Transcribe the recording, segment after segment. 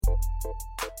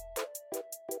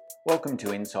Welcome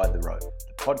to Inside the Rope,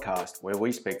 the podcast where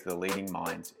we speak to the leading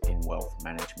minds in wealth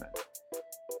management.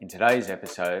 In today's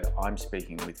episode, I'm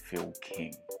speaking with Phil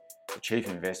King, the Chief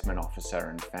Investment Officer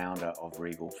and founder of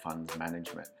Regal Funds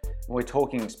Management. And we're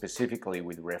talking specifically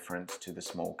with reference to the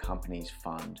Small Companies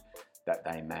Fund that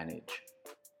they manage.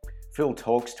 Phil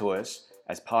talks to us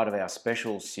as part of our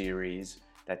special series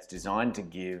that's designed to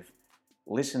give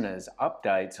listeners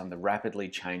updates on the rapidly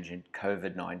changing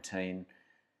COVID-19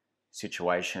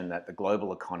 situation that the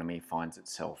global economy finds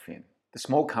itself in. The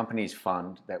Small Companies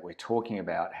Fund that we're talking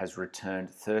about has returned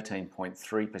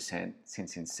 13.3%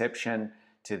 since inception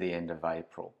to the end of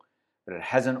April, but it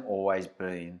hasn't always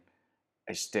been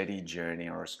a steady journey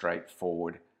or a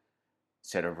straightforward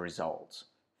set of results.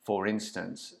 For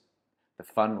instance, the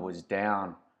fund was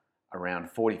down around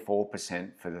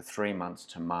 44% for the 3 months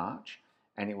to March,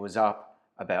 and it was up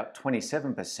about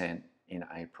 27% in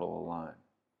April alone.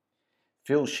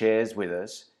 Phil shares with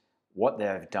us what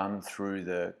they've done through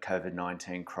the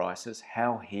COVID-19 crisis,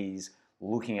 how he's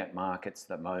looking at markets at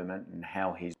the moment and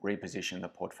how he's repositioned the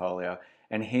portfolio,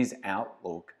 and his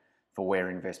outlook for where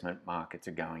investment markets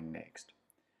are going next.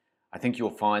 I think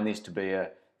you'll find this to be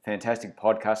a fantastic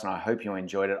podcast, and I hope you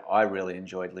enjoyed it. I really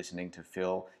enjoyed listening to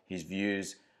Phil. His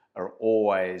views are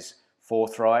always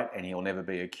forthright, and he'll never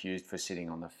be accused for sitting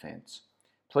on the fence.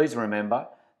 Please remember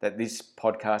that this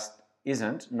podcast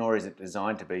isn't, nor is it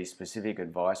designed to be specific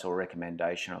advice or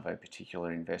recommendation of a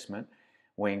particular investment.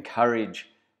 We encourage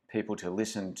people to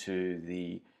listen to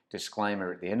the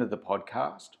disclaimer at the end of the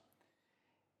podcast.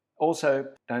 Also,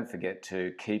 don't forget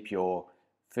to keep your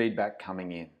feedback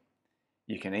coming in.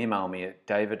 You can email me at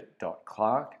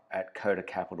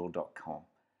david.clark@codacapital.com.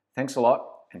 Thanks a lot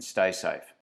and stay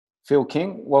safe. Phil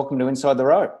King, welcome to Inside the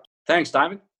Rope. Thanks,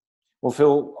 David. Well,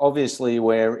 Phil, obviously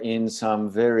we're in some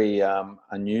very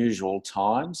unusual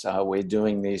times. We're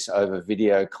doing this over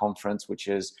video conference, which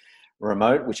is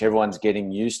remote, which everyone's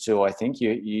getting used to. I think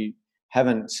you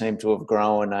haven't seemed to have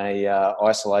grown a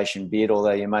isolation beard,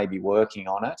 although you may be working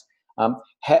on it.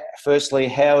 Firstly,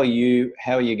 how are you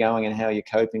going and how are you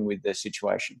coping with the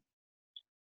situation?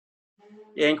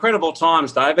 Yeah, incredible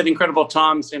times, David. Incredible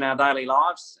times in our daily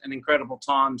lives and incredible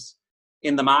times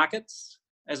in the markets.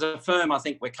 As a firm, I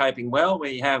think we're coping well.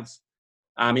 We have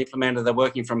implemented the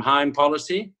working from home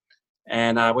policy,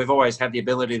 and we've always had the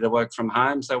ability to work from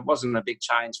home, so it wasn't a big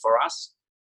change for us.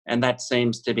 And that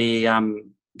seems to be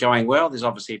going well. There's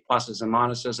obviously pluses and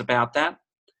minuses about that.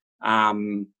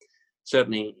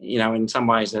 Certainly, in some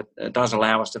ways it does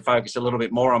allow us to focus a little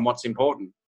bit more on what's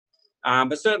important.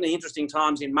 But certainly interesting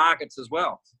times in markets as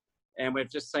well. And we've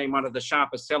just seen one of the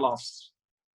sharpest sell-offs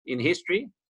in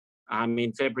history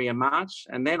in February and March.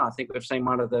 And then I think we've seen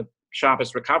one of the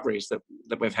sharpest recoveries that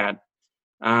we've had.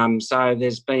 So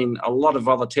there's been a lot of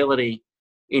volatility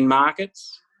in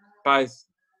markets, both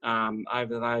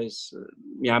over those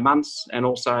months and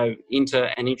also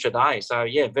inter and intraday. So,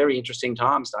 yeah, very interesting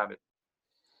times, David.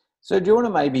 So do you want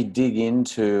to maybe dig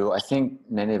into, I think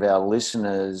many of our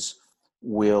listeners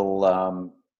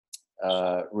will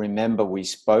remember we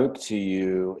spoke to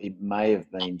you, it may have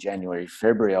been January,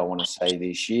 February, I want to say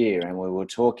this year, and we were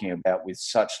talking about with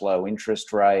such low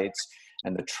interest rates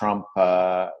and the Trump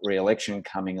re-election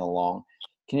coming along.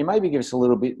 Can you maybe give us a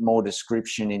little bit more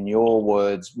description in your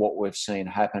words what we've seen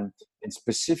happen, and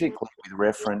specifically with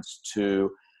reference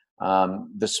to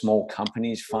the Small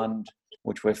Companies Fund,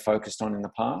 which we've focused on in the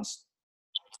past?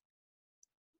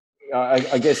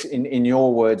 I guess in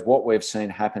your words, what we've seen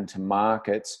happen to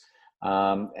markets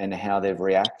and how they've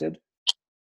reacted?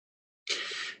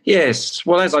 Yes.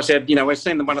 Well, as I said, we've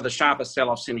seen one of the sharpest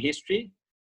sell-offs in history.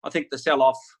 I think the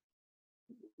sell-off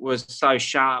was so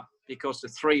sharp because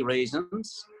of three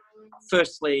reasons.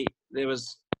 Firstly, there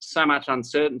was so much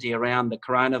uncertainty around the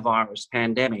coronavirus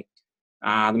pandemic.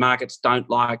 The markets don't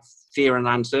like fear and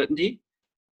uncertainty,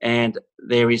 and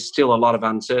there is still a lot of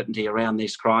uncertainty around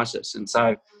this crisis. And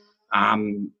so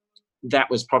that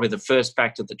was probably the first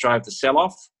factor that drove the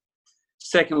sell-off.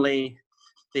 Secondly,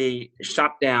 the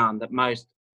shutdown that most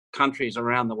countries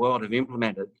around the world have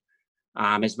implemented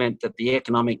has meant that the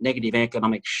negative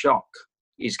economic shock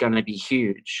is going to be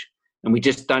huge. And we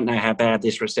just don't know how bad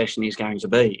this recession is going to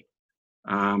be.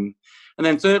 And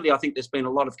then thirdly, I think there's been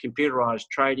a lot of computerised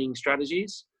trading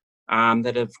strategies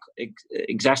that have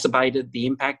exacerbated the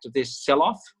impact of this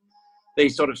sell-off.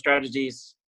 These sort of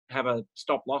strategies have a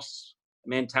stop-loss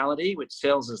mentality, which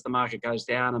sells as the market goes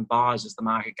down and buys as the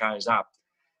market goes up.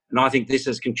 And I think this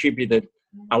has contributed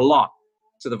a lot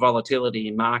to the volatility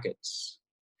in markets.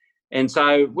 And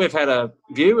so we've had a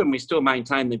view, and we still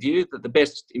maintain the view, that the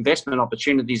best investment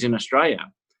opportunities in Australia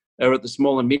are at the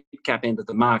small and mid-cap end of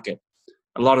the market.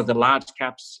 A lot of the large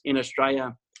caps in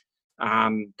Australia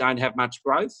don't have much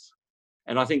growth.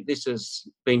 And I think this has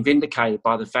been vindicated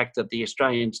by the fact that the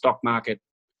Australian stock market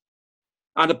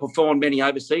underperformed many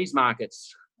overseas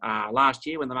markets last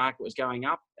year when the market was going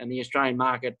up, and the Australian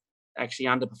market actually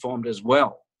underperformed as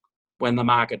well when the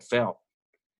market fell.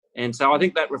 And so I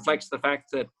think that reflects the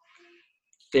fact that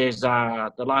there's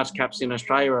the large caps in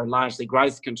Australia are largely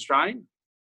growth constrained,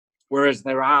 whereas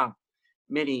there are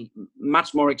many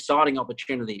much more exciting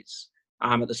opportunities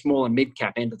at the small and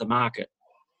mid-cap end of the market.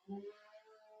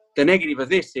 The negative of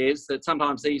this is that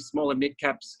sometimes these small and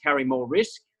mid-caps carry more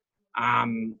risk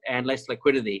and less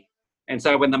liquidity. And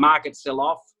so when the markets sell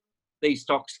off, these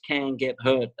stocks can get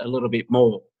hurt a little bit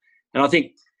more. And I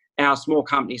think our small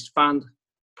companies fund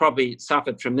probably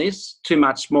suffered from this, too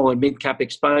much small and mid-cap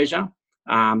exposure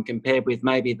compared with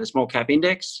maybe the small cap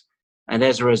index. And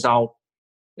as a result,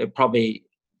 it probably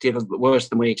did worse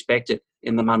than we expected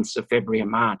in the months of February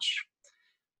and March.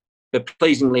 But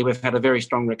pleasingly, we've had a very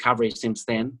strong recovery since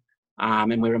then,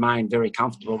 and we remain very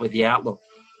comfortable with the outlook.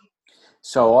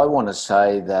 So I want to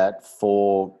say that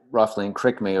for roughly, and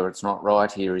correct me or it's not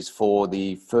right here, is for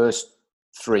the first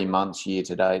 3 months year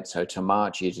to date, so to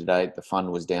March year to date, the fund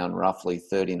was down roughly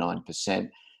 39%.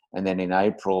 And then in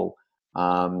April,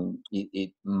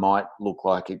 it might look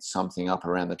like it's something up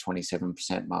around the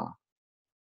 27% mark.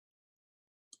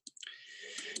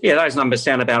 Yeah, those numbers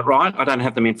sound about right. I don't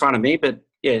have them in front of me, but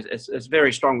yeah, it's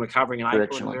very strong recovery in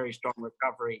April and a very strong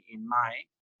recovery in May.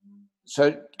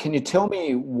 So can you tell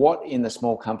me what in the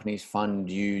small companies fund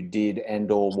you did, and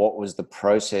or what was the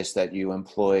process that you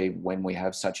employ when we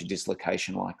have such a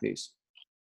dislocation like this?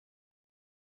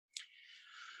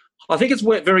 I think it's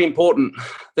very important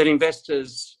that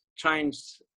investors change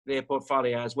their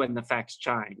portfolios when the facts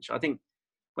change. I think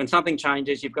when something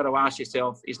changes, you've got to ask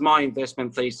yourself, is my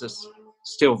investment thesis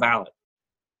still valid?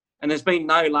 And there's been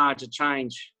no larger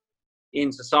change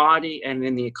in society and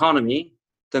in the economy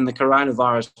than the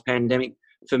coronavirus pandemic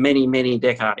for many, many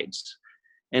decades.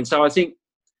 And so I think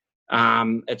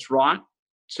it's right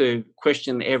to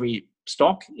question every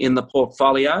stock in the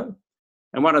portfolio.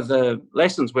 And one of the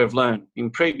lessons we've learned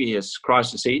in previous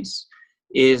crises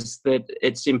is that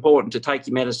it's important to take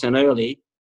your medicine early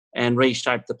and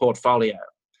reshape the portfolio.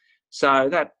 So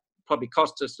that probably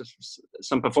cost us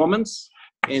some performance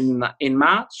in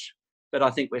March, but I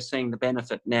think we're seeing the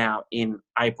benefit now in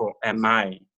April and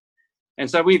May. And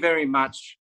so we very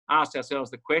much asked ourselves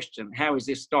the question, how is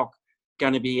this stock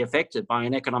going to be affected by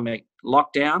an economic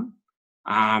lockdown?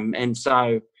 And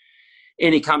so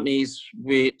any companies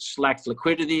which lacked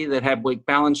liquidity, that have weak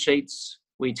balance sheets,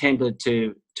 we tended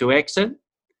to exit,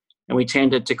 and we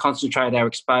tended to concentrate our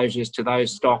exposures to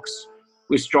those stocks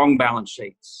with strong balance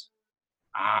sheets.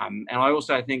 And I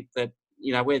also think that,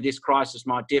 where this crisis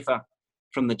might differ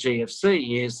from the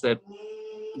GFC is that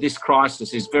this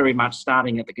crisis is very much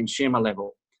starting at the consumer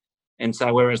level. And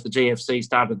so whereas the GFC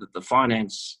started at the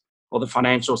finance or the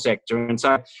financial sector. And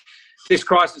so this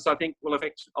crisis, I think, will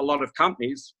affect a lot of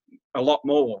companies a lot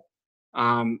more.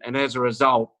 And as a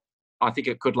result, I think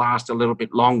it could last a little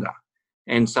bit longer.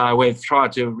 And so we've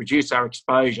tried to reduce our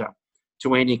exposure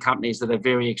to any companies that are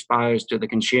very exposed to the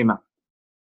consumer.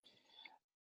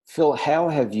 Phil, how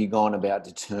have you gone about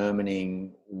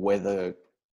determining whether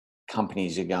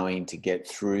companies are going to get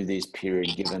through this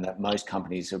period, given that most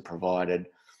companies have provided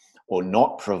or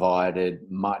not provided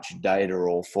much data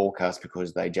or forecast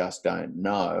because they just don't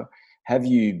know? Have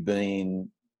you been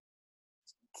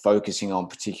focusing on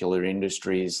particular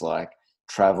industries like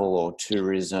travel or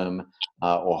tourism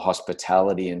or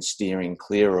hospitality and steering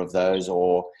clear of those,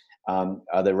 or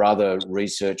are there other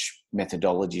research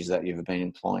methodologies that you've been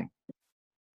employing?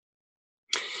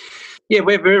 Yeah,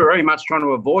 we're very, very much trying to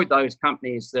avoid those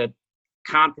companies that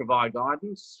can't provide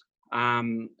guidance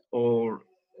or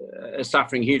are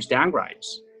suffering huge downgrades.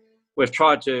 We've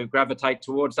tried to gravitate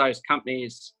towards those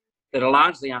companies that are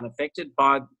largely unaffected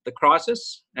by the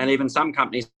crisis, and even some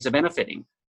companies are benefiting.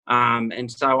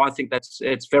 And so I think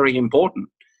it's very important.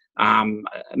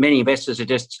 Many investors are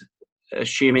just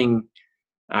assuming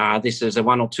this is a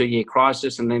 1 or 2 year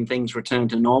crisis and then things return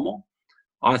to normal.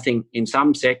 I think in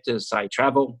some sectors, say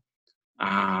travel,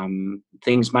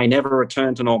 things may never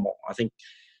return to normal. I think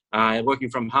working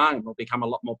from home will become a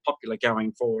lot more popular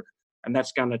going forward, and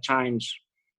that's going to change,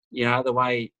 the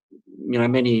way,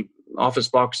 many office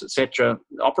blocks, etc.,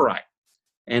 operate.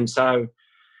 And so,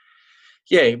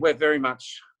 yeah, we've very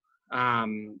much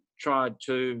tried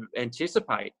to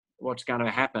anticipate what's going to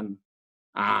happen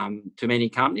to many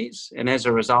companies, and as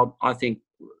a result, I think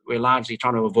we're largely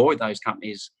trying to avoid those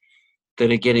companies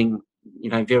that are getting,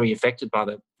 very affected by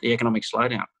the economic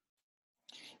slowdown.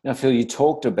 Now, Phil, you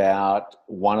talked about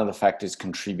one of the factors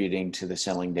contributing to the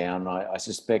selling down. I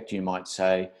suspect you might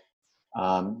say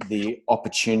the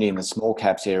opportunity in the small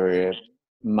caps area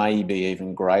may be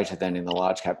even greater than in the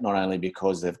large cap, not only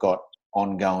because they've got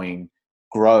ongoing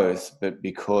growth, but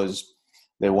because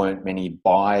there weren't many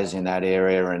buyers in that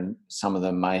area, and some of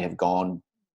them may have gone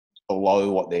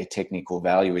below what their technical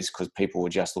value is because people were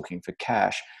just looking for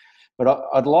cash. But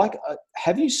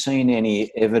have you seen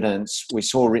any evidence? We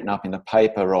saw written up in the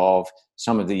paper of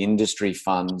some of the industry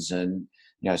funds, and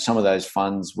some of those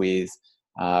funds with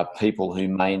people who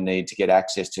may need to get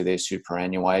access to their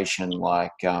superannuation,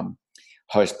 like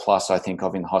Host Plus, I think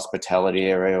of in the hospitality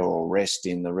area, or Rest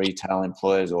in the retail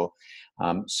employers, or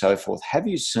so forth. Have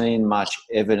you seen much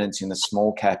evidence in the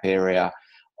small cap area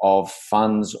of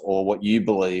funds, or what you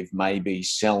believe may be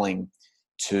selling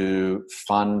to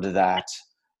fund that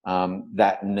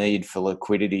need for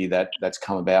liquidity that's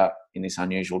come about in this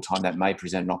unusual time that may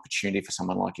present an opportunity for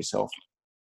someone like yourself?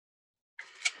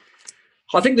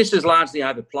 I think this is largely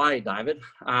overplayed, David.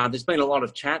 There's been a lot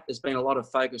of chat. There's been a lot of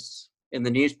focus in the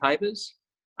newspapers.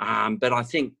 But I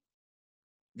think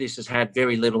this has had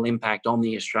very little impact on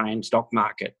the Australian stock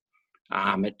market.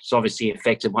 It's obviously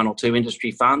affected one or two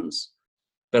industry funds,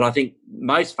 but I think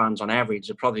most funds on average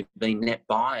have probably been net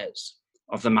buyers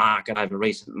of the market over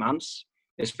recent months,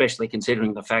 especially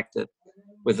considering the fact that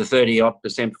with the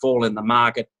 30-odd% fall in the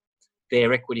market,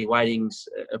 their equity weightings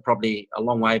are probably a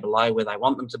long way below where they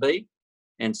want them to be.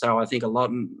 And so I think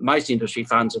most industry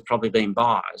funds have probably been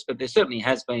buyers, but there certainly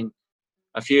has been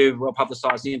a few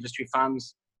well-publicised industry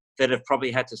funds that have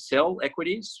probably had to sell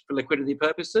equities for liquidity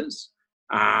purposes.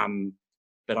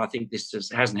 But I think this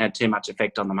hasn't had too much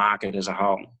effect on the market as a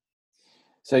whole.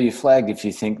 So you flagged if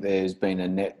you think there's been a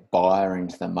net buyer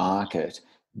into the market.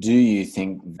 Do you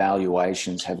think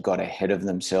valuations have got ahead of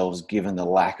themselves given the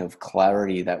lack of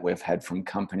clarity that we've had from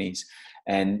companies?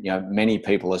 And many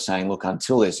people are saying, look,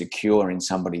 until there's a cure in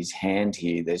somebody's hand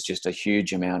here, there's just a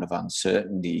huge amount of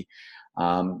uncertainty.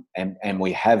 And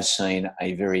we have seen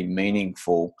a very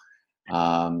meaningful,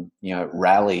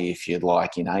 rally, if you'd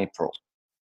like, in April.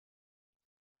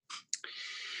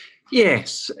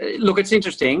 Yes. Look, it's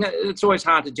interesting. It's always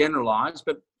hard to generalise,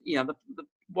 but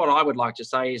what I would like to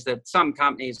say is that some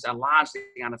companies are largely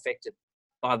unaffected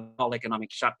by the whole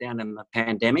economic shutdown and the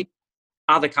pandemic.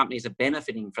 Other companies are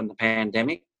benefiting from the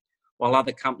pandemic, while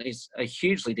other companies are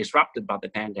hugely disrupted by the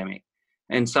pandemic.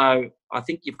 And so I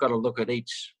think you've got to look at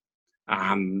each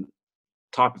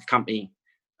type of company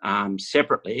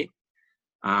separately.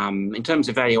 In terms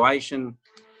of valuation,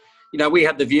 we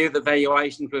had the view that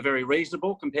valuations were very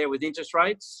reasonable compared with interest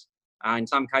rates. In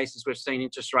some cases, we've seen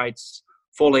interest rates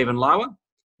fall even lower.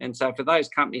 And so for those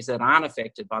companies that aren't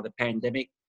affected by the pandemic,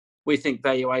 we think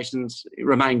valuations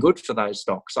remain good for those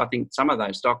stocks. I think some of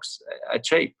those stocks are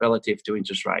cheap relative to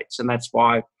interest rates. And that's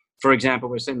why, for example,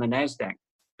 we've seen the NASDAQ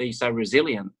be so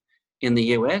resilient in the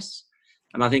US.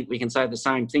 And I think we can say the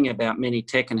same thing about many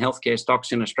tech and healthcare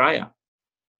stocks in Australia.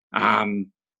 On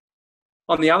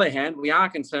the other hand, we are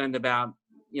concerned about,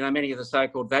 many of the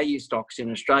so-called value stocks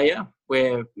in Australia,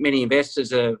 where many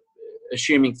investors are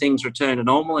assuming things return to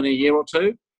normal in a year or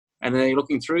two, and they're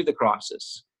looking through the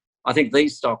crisis. I think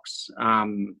these stocks, are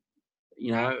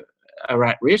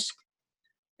at risk.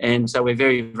 And so we're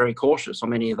very, very cautious on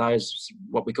many of those,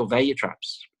 what we call value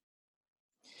traps.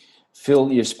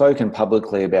 Phil, you've spoken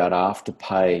publicly about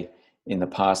Afterpay in the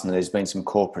past, and there's been some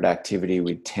corporate activity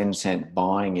with Tencent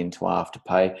buying into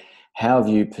Afterpay. How have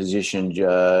you positioned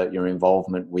your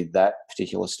involvement with that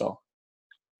particular stock?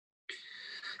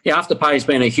 Yeah, Afterpay has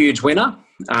been a huge winner,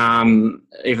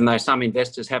 even though some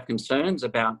investors have concerns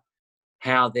about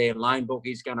how their loan book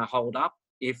is going to hold up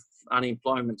if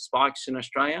unemployment spikes in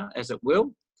Australia, as it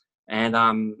will. And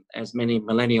as many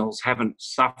millennials haven't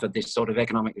suffered this sort of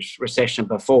economic recession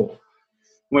before.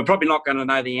 We're probably not going to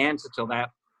know the answer to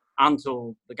that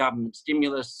until the government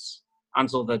stimulus,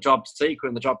 until the Job Seeker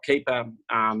and the JobKeeper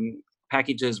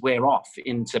packages wear off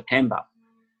in September.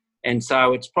 And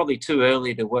so it's probably too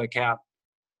early to work out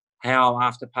how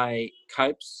Afterpay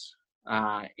copes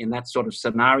in that sort of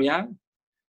scenario.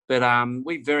 But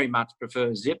we very much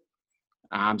prefer Zip,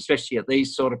 especially at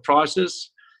these sort of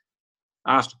prices.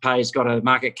 Afterpay's got a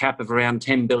market cap of around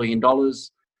 $10 billion.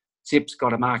 Zip's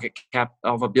got a market cap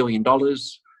of $1 billion.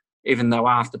 Even though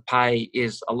Afterpay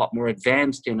is a lot more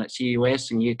advanced in its US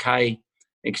and UK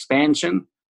expansion,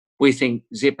 we think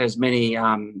Zip has many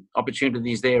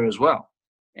opportunities there as well.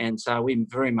 And so we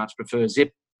very much prefer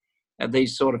Zip at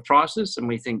these sort of prices. And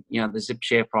we think, the Zip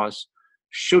share price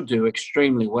should do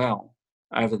extremely well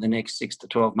over the next 6 to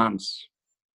 12 months.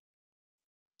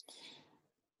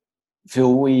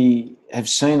 Phil, we have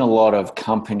seen a lot of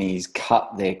companies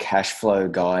cut their cash flow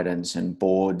guidance and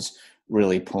boards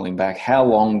really pulling back. How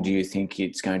long do you think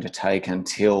it's going to take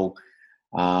until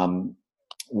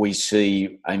we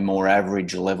see a more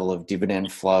average level of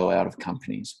dividend flow out of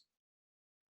companies?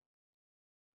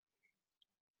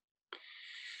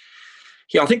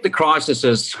 Yeah, I think the crisis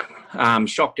has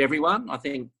shocked everyone. I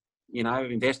think,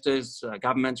 investors,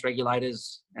 governments,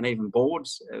 regulators, and even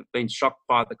boards have been shocked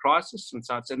by the crisis. And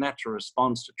so it's a natural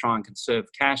response to try and conserve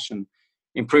cash and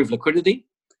improve liquidity.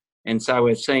 And so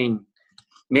we've seen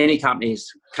many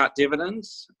companies cut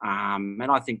dividends.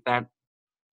 And I think that,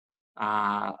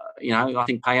 I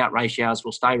think payout ratios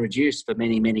will stay reduced for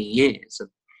many, many years. At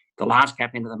the large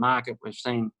cap end of the market, we've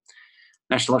seen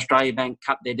National Australia Bank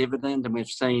cut their dividend, and we've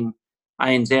seen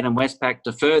ANZ and Westpac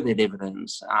defer their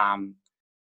dividends.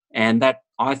 And that,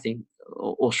 I think,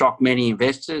 will shock many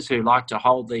investors who like to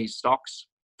hold these stocks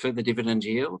for the dividend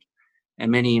yield. And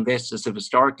many investors have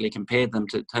historically compared them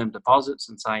to term deposits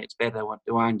and say it's better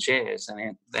to own shares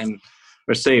than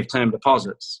receive term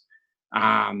deposits.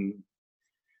 Then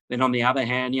on the other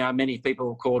hand, many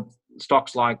people called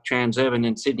stocks like Transurban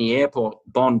and Sydney Airport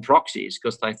bond proxies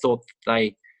because they thought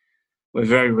they were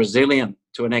very resilient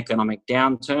to an economic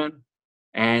downturn,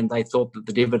 and they thought that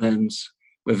the dividends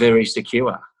were very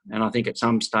secure. And I think at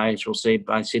some stage we'll see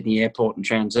both Sydney Airport and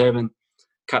Transurban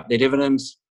cut their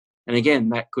dividends. And again,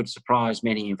 that could surprise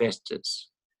many investors.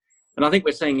 And I think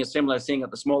we're seeing a similar thing at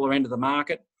the smaller end of the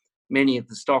market. Many of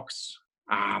the stocks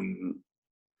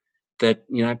that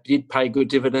did pay good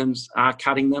dividends are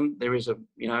cutting them. There is a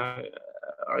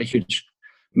huge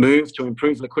move to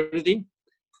improve liquidity.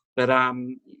 But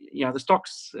the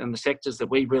stocks and the sectors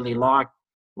that we really like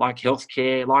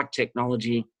healthcare, like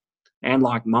technology, and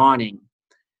like mining,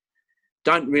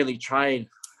 don't really trade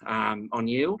on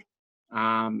yield.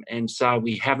 And so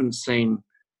we haven't seen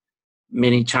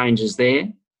many changes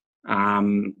there.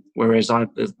 Whereas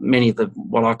many of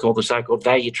what I call the so-called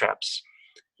value traps,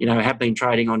 have been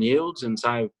trading on yields. And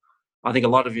so I think a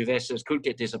lot of investors could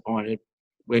get disappointed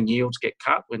when yields get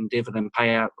cut, when dividend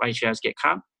payout ratios get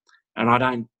cut. And I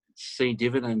don't see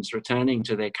dividends returning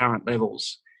to their current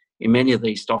levels in many of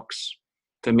these stocks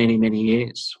for many, many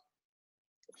years.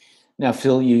 Now,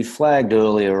 Phil, you flagged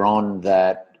earlier on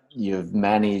that you've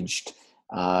managed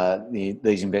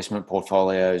these investment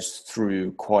portfolios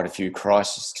through quite a few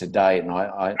crises to date. And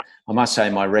I must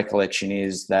say my recollection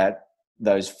is that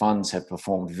those funds have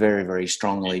performed very, very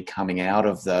strongly coming out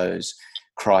of those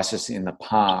crises in the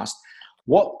past.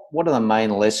 What are the main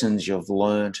lessons you've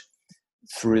learned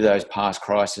through those past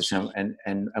crises,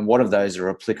 and what of those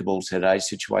are applicable to today's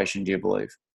situation, do you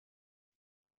believe?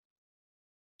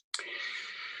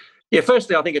 Yeah,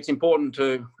 firstly, I think it's important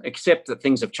to accept that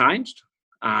things have changed.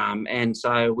 And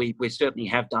so we certainly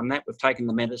have done that. We've taken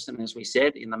the medicine, as we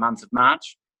said, in the month of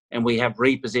March, and we have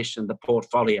repositioned the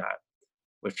portfolio.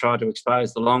 We've tried to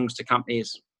expose the longs to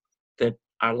companies that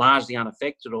are largely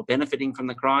unaffected or benefiting from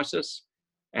the crisis,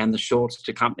 and the shorts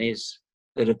to companies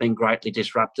that have been greatly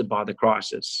disrupted by the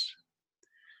crisis.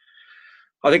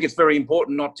 I think it's very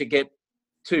important not to get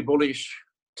too bullish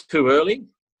too early.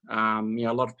 A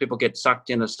lot of people get sucked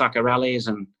into sucker rallies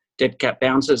and dead cat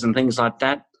bounces and things like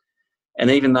that. And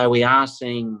even though we are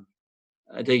seeing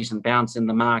a decent bounce in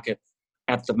the market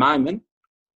at the moment,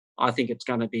 I think it's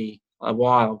going to be a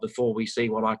while before we see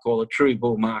what I call a true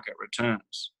bull market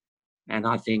returns. And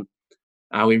I think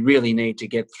we really need to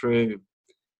get through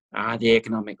the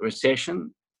economic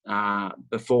recession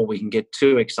before we can get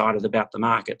too excited about the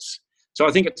markets. So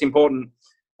I think it's important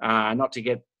not to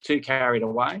get too carried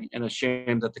away and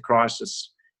assume that the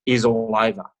crisis is all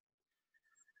over.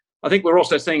 I think we're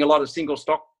also seeing a lot of single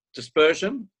stock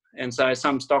dispersion, and so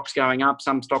some stocks going up,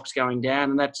 some stocks going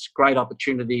down, and that's great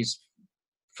opportunities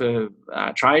for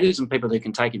traders and people who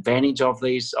can take advantage of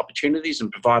these opportunities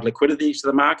and provide liquidity to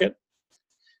the market.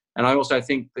 And I also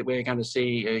think that we're going to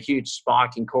see a huge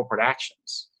spike in corporate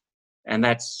actions, and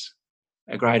that's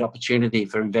a great opportunity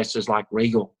for investors like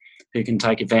Regal who can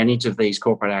take advantage of these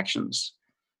corporate actions.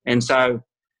 And so,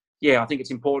 I think it's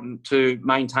important to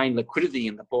maintain liquidity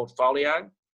in the portfolio,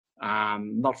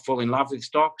 not fall in love with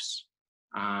stocks,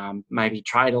 maybe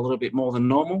trade a little bit more than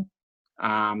normal,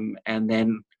 and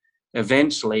then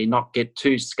eventually not get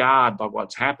too scarred by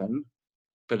what's happened.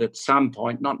 But at some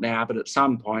point, not now, but at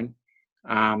some point,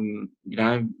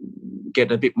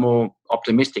 get a bit more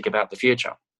optimistic about the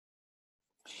future.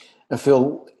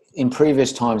 Phil, in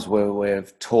previous times where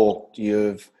we've talked,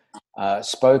 you've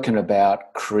spoken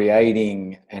about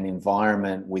creating an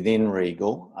environment within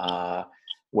Regal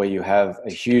where you have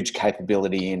a huge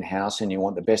capability in-house and you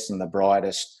want the best and the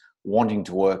brightest wanting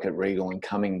to work at Regal and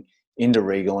coming into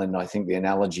Regal, and I think the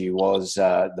analogy was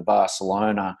the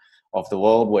Barcelona of the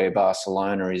world, where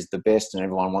Barcelona is the best and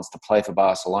everyone wants to play for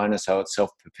Barcelona, so it's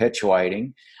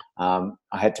self-perpetuating. I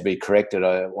had to be corrected.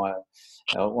 Tom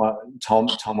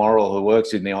Orrell, who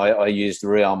works with me, I used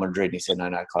Real Madrid. He said, no,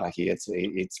 Clarky,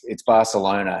 it's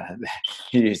Barcelona.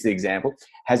 He used the example.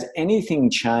 Has anything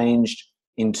changed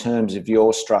in terms of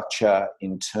your structure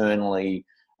internally,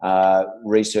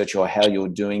 research, or how you're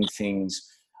doing things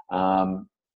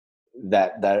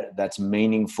that's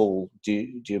meaningful,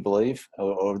 do you believe,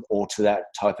 or to that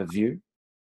type of view?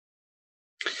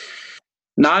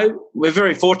 No, we're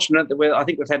very fortunate that I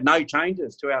think we've had no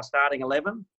changes to our starting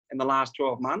 11 in the last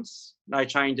 12 months, no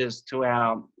changes to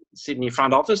our Sydney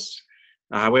front office.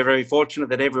 We're very fortunate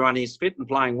that everyone is fit and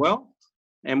playing well,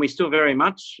 and we still very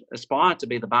much aspire to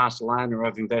be the Barcelona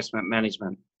of investment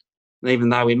management. And even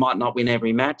though we might not win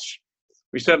every match,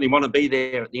 we certainly want to be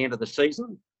there at the end of the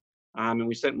season, and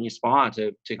we certainly aspire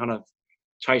to kind of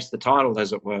chase the title,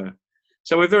 as it were.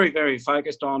 So we're very, very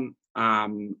focused on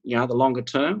the longer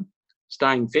term,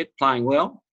 staying fit, playing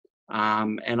well.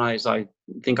 And as I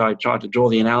think I tried to draw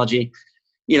the analogy,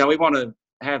 we want to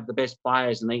have the best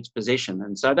players in each position.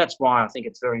 And so that's why I think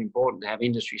it's very important to have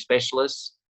industry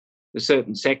specialists. There's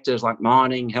certain sectors like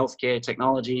mining, healthcare,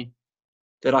 technology,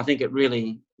 that I think it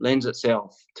really lends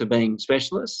itself to being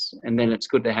specialists. And then it's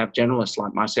good to have generalists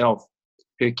like myself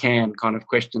who can kind of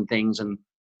question things and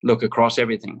look across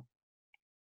everything.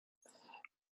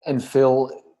 And Phil,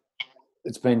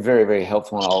 it's been very, very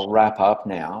helpful, and I'll wrap up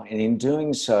now. And in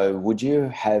doing so, would you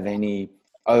have any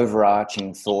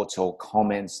overarching thoughts or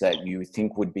comments that you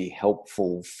think would be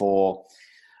helpful for,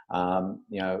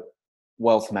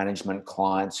 wealth management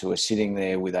clients who are sitting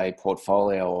there with a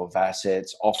portfolio of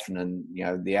assets, often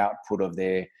the output of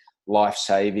their life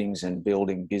savings and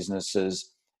building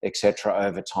businesses, etc.,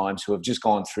 over time, who have just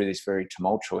gone through this very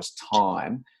tumultuous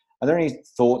time? Are there any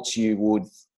thoughts you would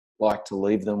like to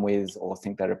leave them with, or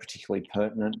think that are particularly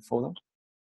pertinent for them?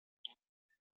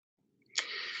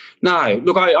 No,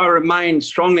 look, I remain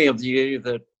strongly of the view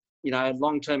that,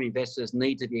 long-term investors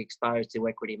need to be exposed to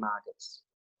equity markets.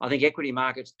 I think equity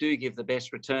markets do give the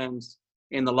best returns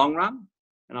in the long run,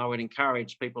 and I would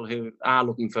encourage people who are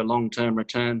looking for long-term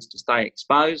returns to stay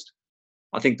exposed.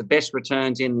 I think the best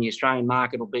returns in the Australian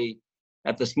market will be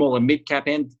at the small and mid-cap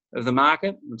end of the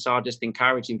market, and so I just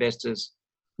encourage investors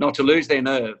not to lose their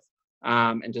nerve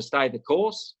and to stay the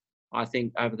course. I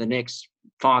think over the next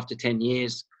 5 to 10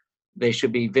 years, there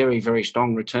should be very, very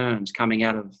strong returns coming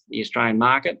out of the Australian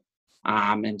market.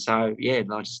 And so, I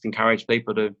just encourage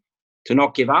people to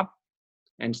not give up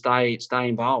and stay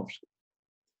involved.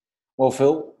 Well,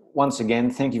 Phil, once again,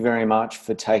 thank you very much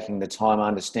for taking the time. I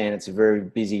understand it's a very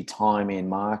busy time in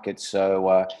markets,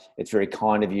 so it's very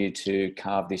kind of you to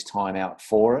carve this time out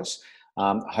for us.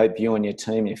 I hope you and your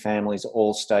team, your families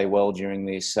all stay well during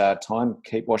this time.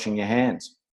 Keep washing your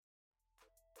hands.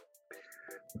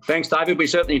 Thanks, David. We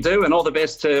certainly do. And all the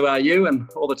best to you and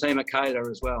all the team at CADA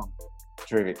as well.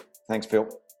 Terrific. Thanks, Phil.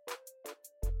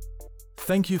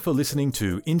 Thank you for listening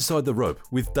to Inside the Rope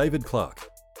with David Clark.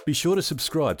 Be sure to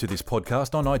subscribe to this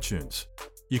podcast on iTunes.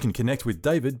 You can connect with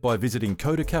David by visiting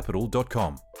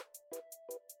codacapital.com.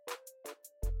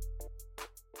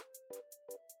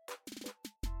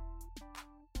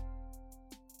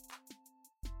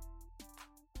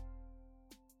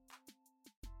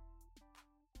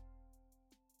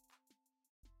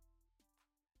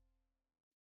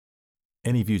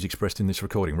 Any views expressed in this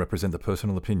recording represent the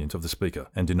personal opinions of the speaker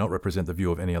and do not represent the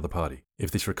view of any other party.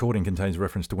 If this recording contains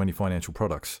reference to any financial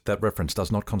products, that reference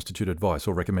does not constitute advice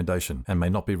or recommendation and may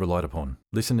not be relied upon.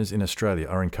 Listeners in Australia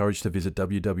are encouraged to visit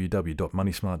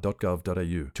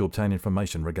www.moneysmart.gov.au to obtain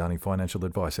information regarding financial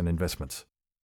advice and investments.